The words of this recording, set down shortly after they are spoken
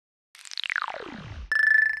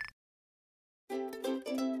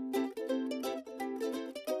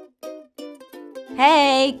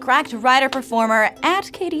Hey, cracked writer performer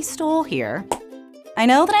at Katie Stoll here. I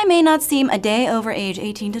know that I may not seem a day over age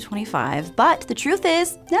 18 to 25, but the truth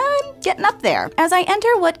is, I'm getting up there. As I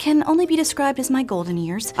enter what can only be described as my golden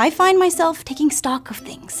years, I find myself taking stock of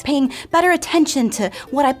things, paying better attention to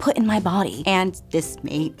what I put in my body. And this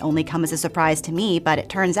may only come as a surprise to me, but it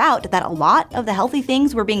turns out that a lot of the healthy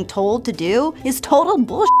things we're being told to do is total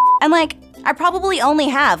bullshit. And like, I probably only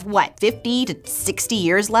have, 50 to 60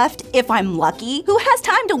 years left, if I'm lucky. Who has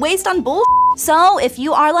time to waste on bullshit? So if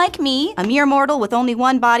you are like me, a mere mortal with only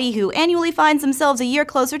one body who annually finds themselves a year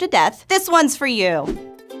closer to death, this one's for you.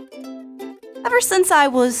 Ever since I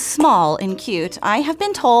was small and cute, I have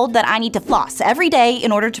been told that I need to floss every day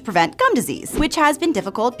in order to prevent gum disease, which has been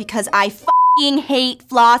difficult because I f***ing hate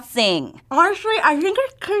flossing. Honestly, I think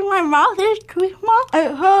it's because my mouth is too small. I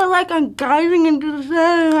feel like I'm diving into the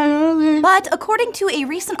sand. But according to a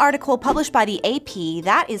recent article published by the AP,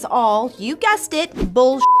 that is all, you guessed it,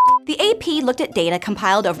 bullshit. The AP looked at data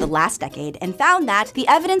compiled over the last decade and found that the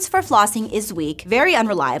evidence for flossing is weak, very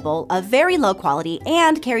unreliable, of very low quality,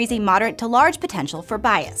 and carries a moderate to large potential for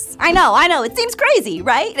bias. I know, it seems crazy,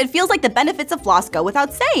 right? It feels like the benefits of floss go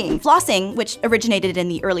without saying. Flossing, which originated in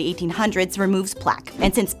the early 1800s, removes plaque.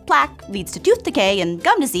 And since plaque leads to tooth decay and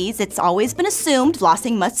gum disease, it's always been assumed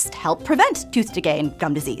flossing must help prevent tooth decay and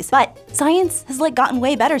gum disease. But science has gotten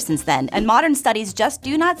way better since then, and modern studies just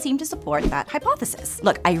do not seem to support that hypothesis.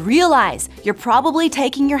 Look, I realize you're probably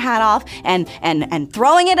taking your hat off and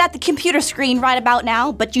throwing it at the computer screen right about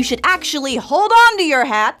now, but you should actually hold on to your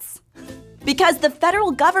hats. Because the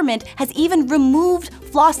federal government has even removed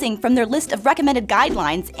flossing from their list of recommended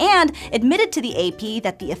guidelines and admitted to the AP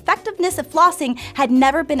that the effectiveness of flossing had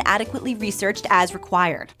never been adequately researched as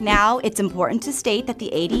required. Now, it's important to state that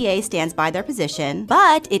the ADA stands by their position,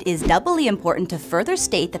 but it is doubly important to further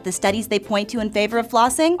state that the studies they point to in favor of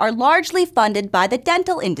flossing are largely funded by the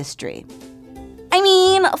dental industry. I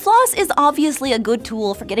mean, floss is obviously a good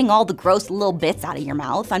tool for getting all the gross little bits out of your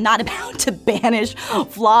mouth. I'm not about to banish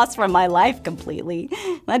floss from my life completely.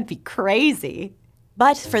 That'd be crazy.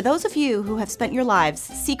 But for those of you who have spent your lives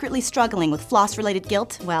secretly struggling with floss-related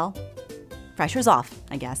guilt, well, pressure's off,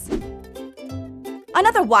 I guess.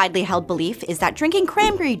 Another widely held belief is that drinking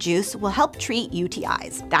cranberry juice will help treat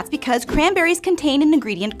UTIs. That's because cranberries contain an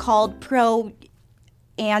ingredient called PAX.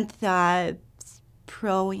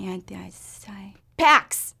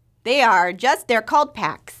 They're called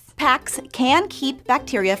PAX. PAX can keep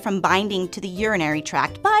bacteria from binding to the urinary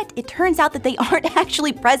tract, but it turns out that they aren't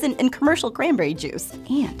actually present in commercial cranberry juice.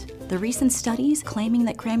 And the recent studies claiming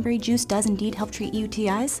that cranberry juice does indeed help treat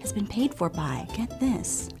UTIs has been paid for by, get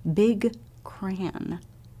this, Big Cran.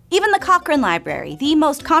 Even the Cochrane Library, the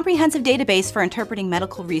most comprehensive database for interpreting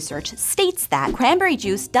medical research, states that cranberry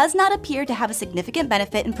juice does not appear to have a significant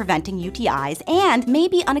benefit in preventing UTIs and may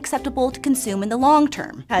be unacceptable to consume in the long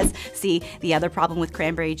term. Because, see, the other problem with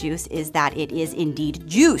cranberry juice is that it is indeed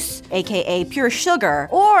juice, aka pure sugar,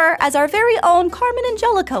 or as our very own Carmen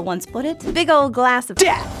Angelica once put it, big old glass of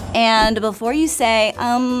death. And before you say,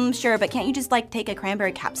 sure, but can't you just take a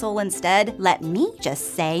cranberry capsule instead? Let me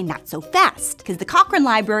just say not so fast, because the Cochrane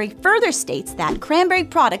Library further states that cranberry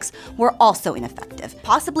products were also ineffective,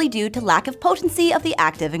 possibly due to lack of potency of the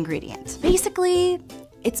active ingredient. Basically,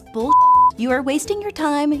 it's bullshit. You are wasting your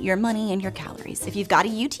time, your money, and your calories. If you've got a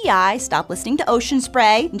UTI, stop listening to Ocean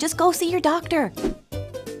Spray and just go see your doctor.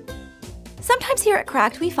 Sometimes here at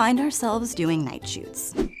Cracked, we find ourselves doing night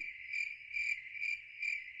shoots.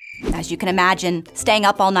 As you can imagine, staying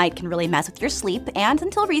up all night can really mess with your sleep, and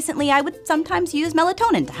until recently, I would sometimes use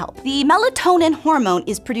melatonin to help. The melatonin hormone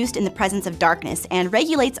is produced in the presence of darkness and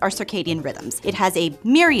regulates our circadian rhythms. It has a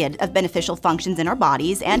myriad of beneficial functions in our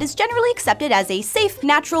bodies and is generally accepted as a safe,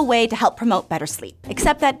 natural way to help promote better sleep.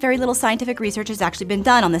 Except that very little scientific research has actually been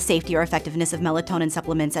done on the safety or effectiveness of melatonin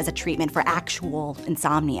supplements as a treatment for actual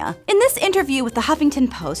insomnia. In this interview with the Huffington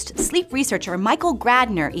Post, sleep researcher Michael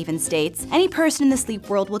Gradner even states, any person in the sleep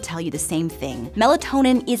world will tell you the same thing.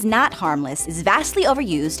 Melatonin is not harmless, is vastly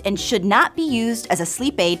overused, and should not be used as a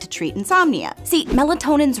sleep aid to treat insomnia. See,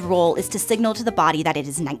 melatonin's role is to signal to the body that it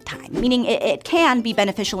is nighttime, meaning it can be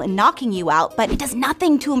beneficial in knocking you out, but it does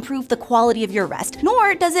nothing to improve the quality of your rest,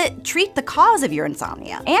 nor does it treat the cause of your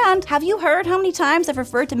insomnia. And have you heard how many times I've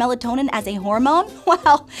referred to melatonin as a hormone?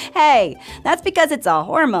 Well, hey, that's because it's a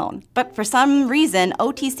hormone. But for some reason,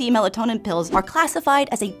 OTC melatonin pills are classified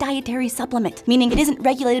as a dietary supplement, meaning it isn't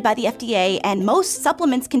regulated by the FDA, and most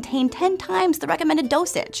supplements contain 10 times the recommended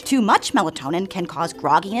dosage. Too much melatonin can cause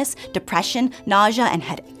grogginess, depression, nausea, and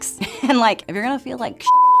headaches. And if you're gonna feel like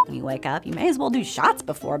when you wake up, you may as well do shots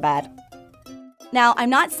before bed. Now, I'm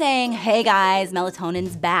not saying, hey guys,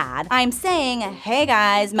 melatonin's bad. I'm saying, hey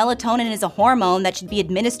guys, melatonin is a hormone that should be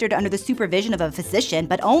administered under the supervision of a physician,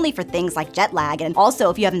 but only for things like jet lag. And also,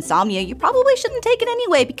 if you have insomnia, you probably shouldn't take it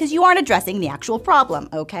anyway because you aren't addressing the actual problem,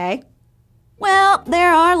 okay? Well,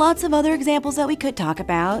 there are lots of other examples that we could talk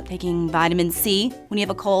about. Taking vitamin C when you have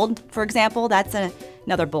a cold, for example, that's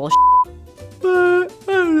another bullshit. I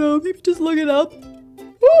don't know, maybe just look it up.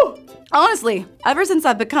 Woo! Honestly, ever since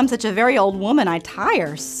I've become such a very old woman, I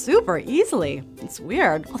tire super easily. It's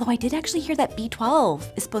weird. Although I did actually hear that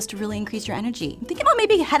B12 is supposed to really increase your energy. I'm thinking about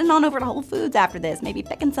maybe heading on over to Whole Foods after this, maybe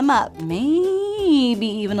picking some up. Maybe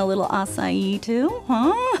even a little acai too,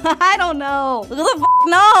 huh? I don't know. Who the f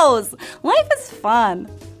knows? Life is fun.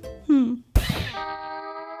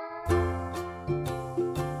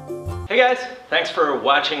 Hey guys, thanks for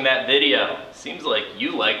watching that video. Seems like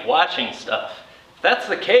you like watching stuff. If that's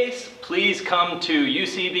the case, please come to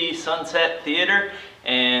UCB Sunset Theater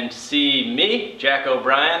and see me, Jack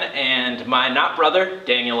O'Brien, and my not brother,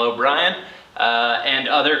 Daniel O'Brien, and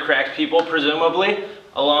other cracked people, presumably,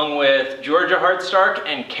 along with Georgia Hardstark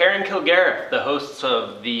and Karen Kilgariff, the hosts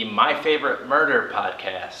of the My Favorite Murder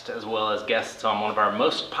podcast, as well as guests on one of our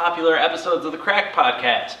most popular episodes of the Crack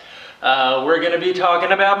podcast. We're going to be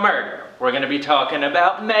talking about murder. We're going to be talking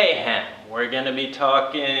about mayhem. We're going to be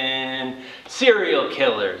talking serial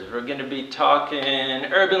killers. We're going to be talking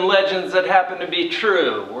urban legends that happen to be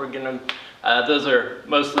true. We're going to, those are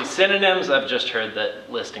mostly synonyms. I've just heard that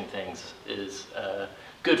listing things is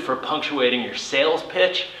good for punctuating your sales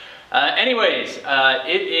pitch. Anyways,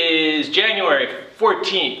 it is January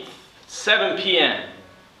 14th, 7 p.m.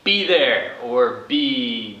 Be there or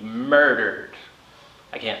be murdered.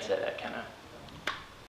 I can't say that, can I?